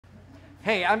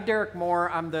Hey, I'm Derek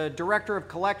Moore. I'm the Director of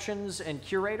Collections and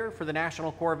Curator for the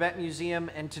National Corvette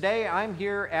Museum, and today I'm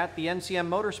here at the NCM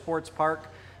Motorsports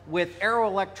Park with Aero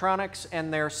Electronics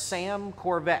and their SAM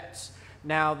Corvettes.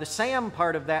 Now, the SAM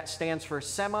part of that stands for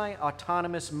Semi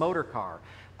Autonomous Motorcar,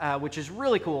 which is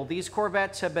really cool. These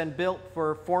Corvettes have been built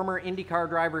for former Indy Car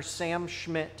driver Sam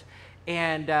Schmidt,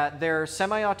 and they're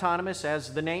semi-autonomous,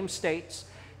 as the name states.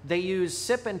 They use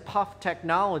sip and puff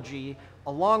technology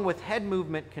along with head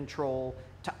movement control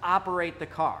to operate the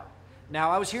car. Now,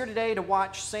 I was here today to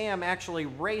watch Sam actually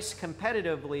race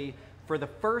competitively for the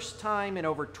first time in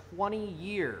over 20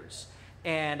 years,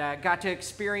 and got to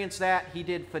experience that. He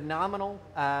did phenomenal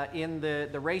in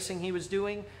the racing he was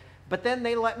doing, but then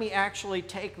they let me actually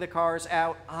take the cars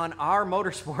out on our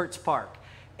motorsports park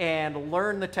and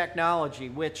learn the technology,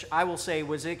 which I will say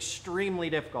was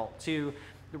extremely difficult. To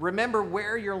remember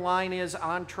where your line is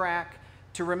on track,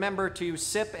 to remember to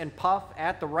sip and puff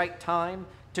at the right time,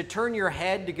 to turn your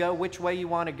head to go which way you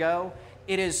want to go.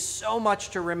 It is so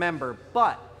much to remember,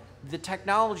 but the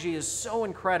technology is so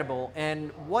incredible,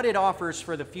 and what it offers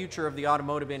for the future of the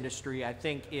automotive industry, I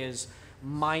think, is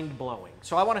mind-blowing.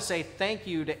 So I want to say thank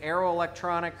you to Aero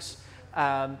Electronics,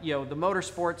 the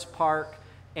Motorsports Park,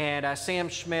 and Sam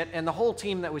Schmidt, and the whole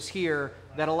team that was here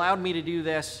that allowed me to do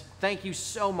this. Thank you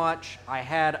so much. I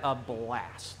had a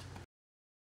blast.